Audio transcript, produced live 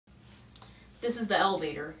This is the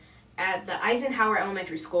elevator at the Eisenhower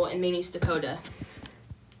Elementary School in Maine, East Dakota.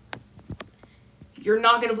 You're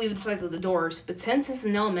not going to believe the size of the doors, but since it's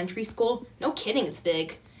an elementary school, no kidding, it's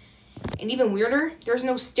big. And even weirder, there's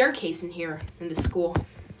no staircase in here in this school.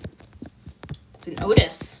 It's an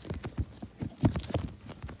Otis.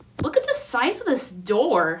 Look at the size of this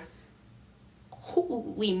door.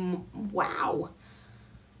 Holy wow.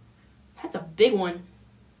 That's a big one.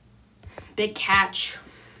 Big catch.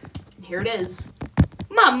 And here it is.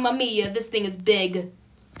 Mamma mia, this thing is big.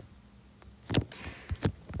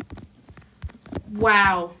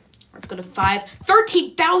 Wow. Let's go to 5.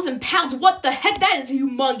 13,000 pounds. What the heck? That is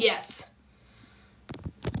humongous.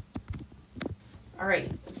 All right,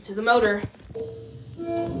 let's do the motor.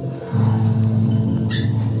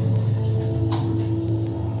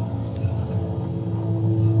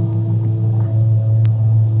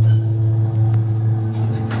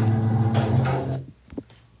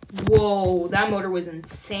 Whoa, that motor was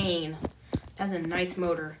insane. That's a nice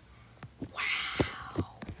motor. Wow.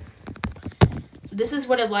 So this is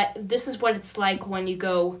what it's like when you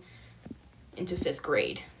go into 5th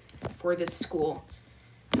grade for this school.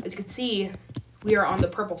 As you can see, we are on the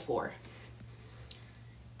purple floor.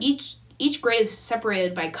 Each grade is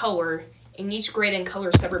separated by color, and each grade and color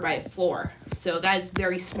is separated by a floor. So that is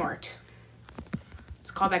very smart.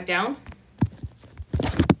 Let's call back down.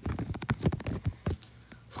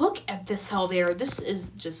 Look at this elevator. This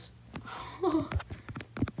is just... Let's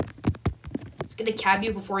get a cab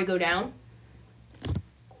view before we go down.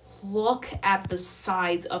 Look at the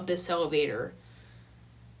size of this elevator.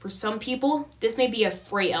 For some people, this may be a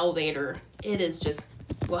freight elevator. It is just...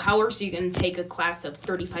 Well, how else are you going to take a class of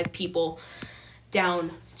 35 people down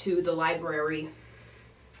to the library?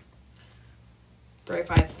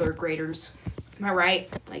 35 3rd graders. Am I right?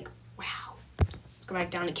 Like, wow. Let's go back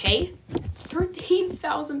down to K.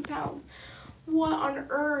 13,000 pounds. What on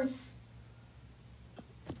earth?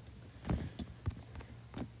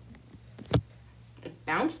 It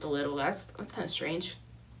bounced a little. That's kind of strange.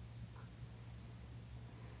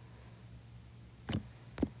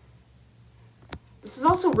 This is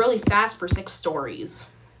also really fast for 6 stories.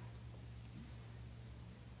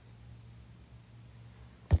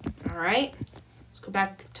 All right. Let's go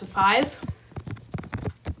back to 5.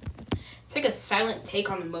 Let's take a silent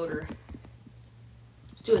take on the motor.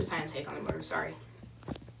 Let's do a silent take on the motor, sorry.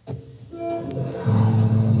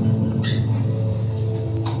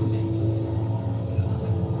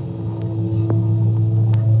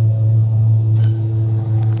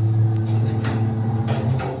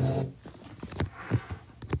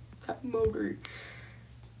 That motor.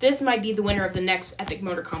 This might be the winner of the next Epic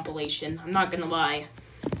Motor compilation. I'm not gonna lie.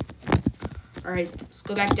 Alright, let's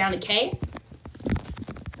go back down to K.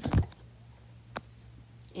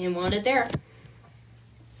 And we'll end it there.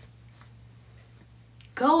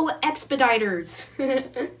 Go Expediters!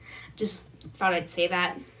 Just thought I'd say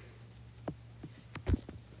that.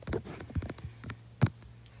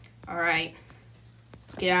 Alright.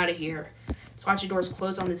 Let's get out of here. Let's watch the doors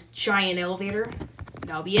close on this giant elevator.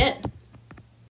 That'll be it.